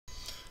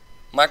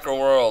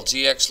MicroWorlds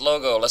EX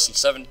logo, lesson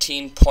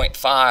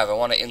 17.5. I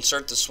want to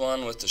insert this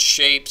one with the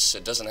shapes.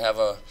 It doesn't have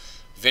a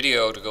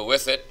video to go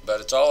with it,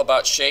 but it's all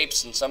about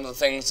shapes and some of the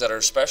things that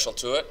are special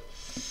to it.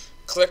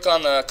 Click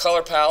on the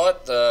color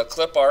palette, the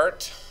clip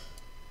art,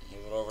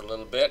 move it over a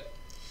little bit.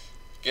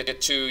 Get it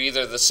to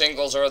either the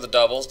singles or the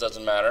doubles,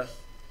 doesn't matter.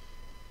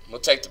 We'll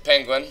take the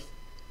penguin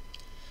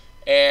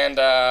and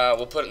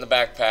we'll put it in the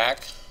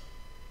backpack.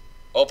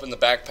 Open the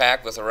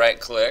backpack with a right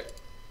click.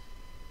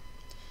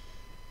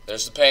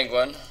 There's the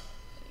penguin,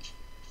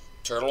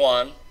 turtle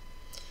 1.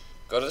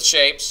 Go to the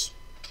shapes.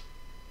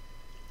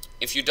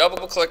 If you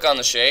double click on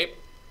the shape,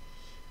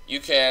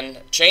 you can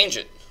change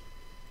it.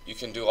 You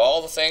can do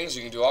all the things,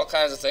 you can do all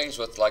kinds of things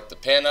with like the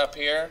pen up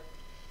here.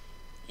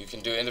 You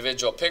can do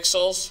individual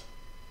pixels,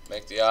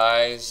 make the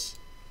eyes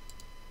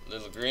a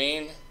little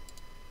green,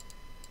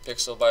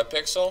 pixel by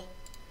pixel.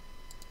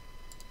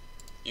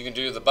 You can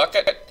do the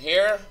bucket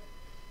here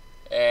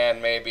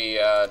and maybe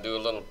do a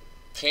little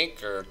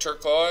pink or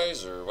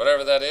turquoise or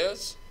whatever that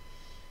is.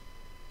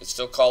 It's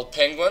still called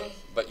penguin,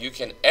 but you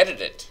can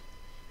edit it.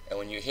 And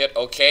when you hit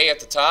OK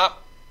at the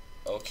top,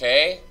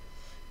 OK,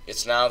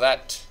 it's now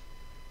that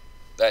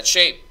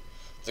shape.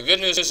 The good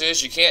news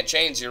is you can't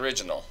change the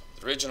original.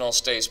 The original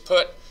stays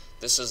put.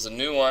 This is the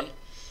new one.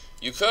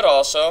 You could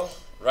also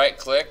right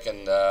click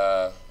and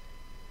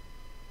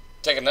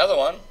take another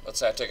one. Let's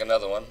say I take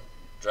another one,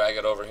 drag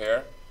it over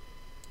here.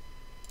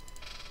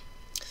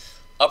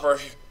 Upper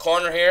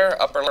corner here,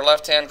 upper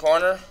left hand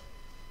corner,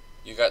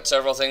 you got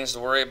several things to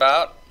worry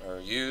about, or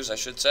use I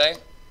should say.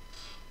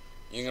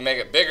 You can make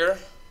it bigger.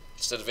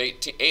 Instead of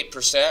 8%,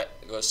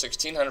 it goes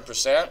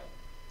 1600%.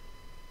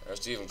 There's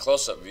the even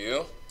close-up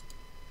view.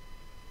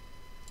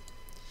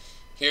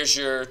 Here's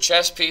your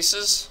chess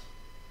pieces.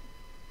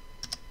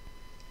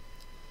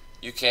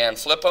 You can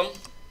flip them.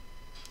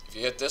 If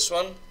you hit this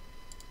one,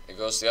 it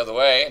goes the other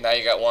way. Now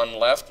you got one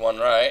left, one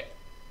right.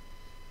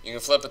 You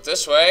can flip it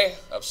this way,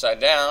 upside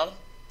down.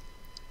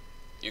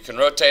 You can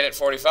rotate it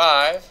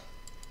 45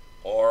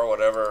 or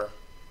whatever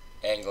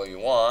angle you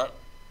want.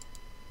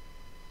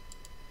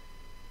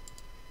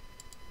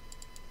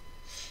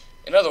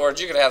 In other words,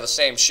 you could have the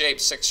same shape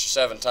 6 or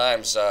 7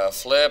 times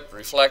flipped,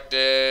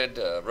 reflected,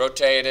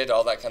 rotated,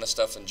 all that kind of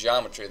stuff in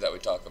geometry that we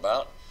talk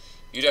about.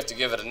 You'd have to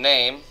give it a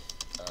name,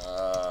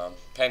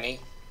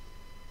 penny.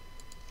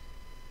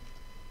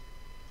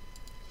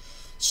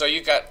 So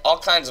you've got all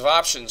kinds of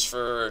options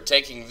for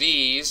taking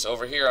these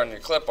over here on your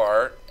clip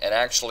art and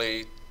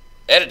actually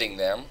editing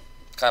them,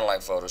 kind of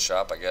like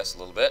Photoshop, I guess, a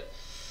little bit,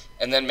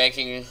 and then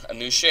making a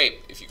new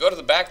shape. If you go to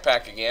the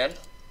backpack again,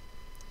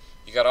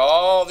 you got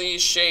all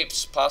these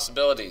shapes,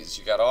 possibilities.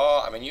 You got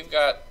all, I mean, you've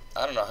got,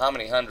 I don't know how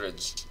many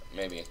hundreds,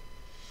 maybe.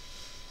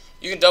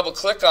 You can double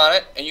click on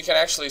it and you can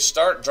actually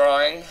start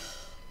drawing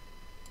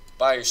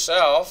by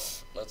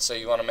yourself. Let's say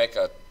you want to make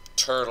a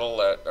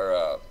turtle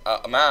or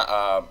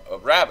a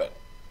rabbit.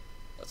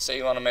 Let's say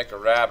you want to make a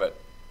rabbit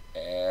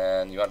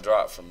and you want to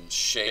draw it from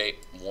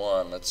shape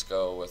 1. Let's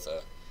go with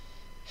a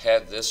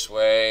head this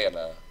way and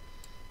a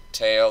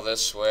tail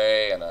this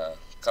way and a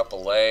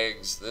couple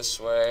legs this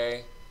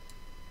way.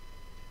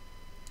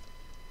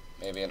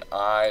 Maybe an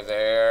eye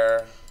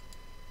there.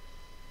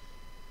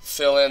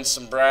 Fill in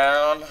some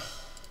brown.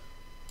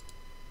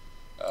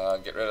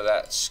 Get rid of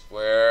that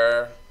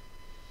square.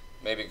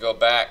 Maybe go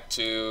back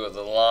to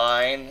the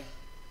line.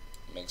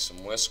 Make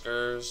some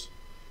whiskers.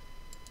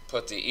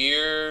 Put the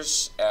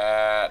ears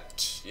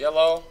at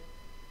yellow.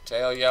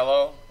 Tail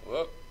yellow.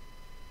 Whoop.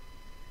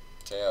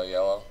 Tail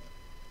yellow.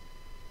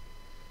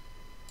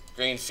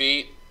 Green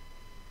feet.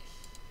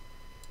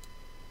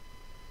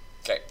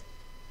 Okay.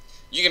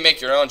 You can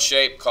make your own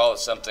shape, call it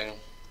something.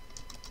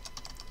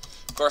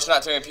 Of course,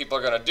 not too many people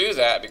are going to do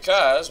that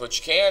because what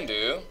you can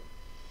do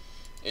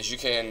is you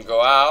can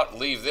go out,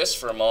 leave this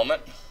for a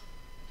moment,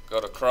 go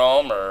to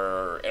Chrome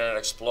or Internet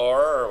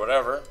Explorer or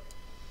whatever,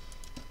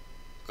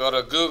 go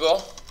to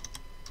Google,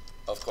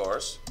 of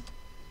course,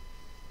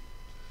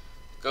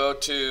 go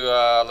to,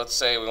 let's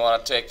say we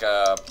want to take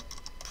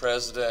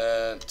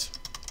President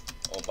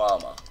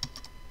Obama,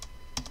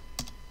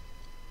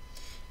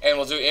 and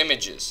we'll do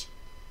images.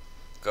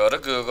 Go to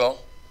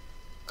Google,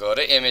 go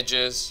to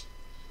images.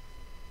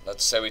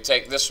 Let's say we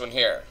take this one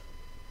here.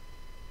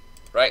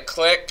 Right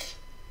click,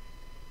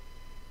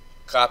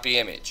 copy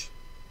image.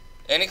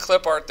 Any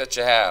clip art that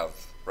you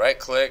have, right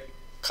click,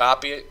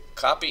 copy it,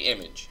 copy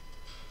image.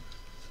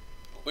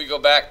 We go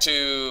back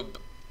to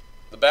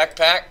the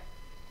backpack,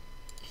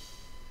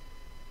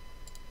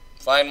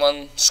 find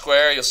one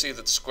square. You'll see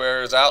that the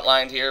square is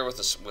outlined here with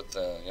this,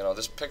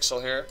 this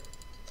pixel here.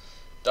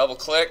 Double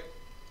click.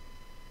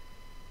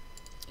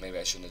 Maybe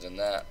I shouldn't have done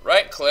that.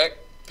 Right click,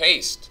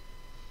 paste.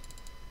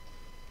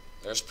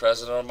 There's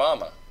President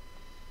Obama.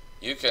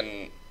 You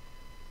can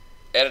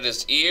edit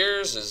his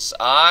ears, his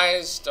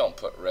eyes. Don't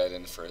put red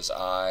in for his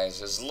eyes.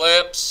 His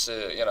lips,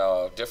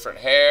 different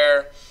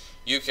hair.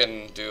 You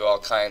can do all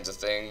kinds of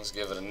things.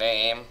 Give it a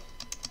name.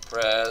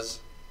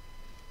 Prez.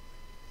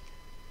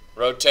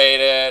 Rotate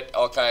it.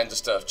 All kinds of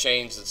stuff.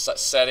 Change the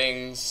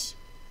settings.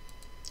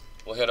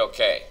 We'll hit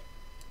OK.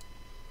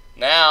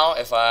 Now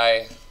if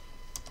I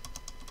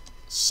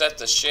set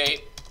the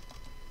shape,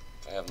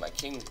 if I have my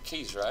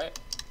keys right,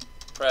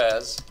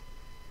 press,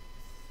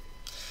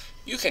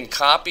 you can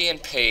copy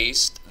and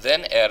paste,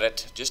 then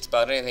edit just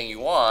about anything you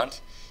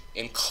want,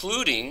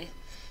 including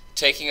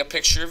taking a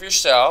picture of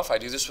yourself. I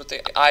do this with the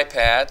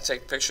iPad.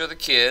 Take a picture of the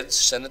kids,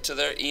 send it to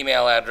their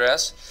email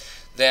address,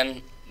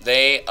 then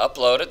they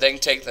upload it. They can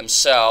take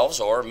themselves,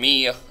 or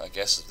me, I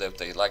guess that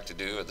they like to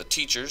do, or the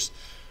teachers,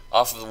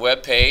 off of the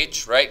web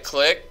page. Right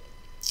click,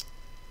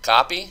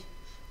 copy,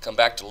 come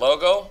back to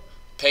logo,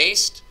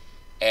 paste,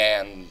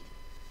 and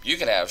you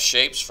can have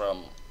shapes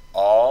from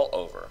all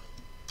over.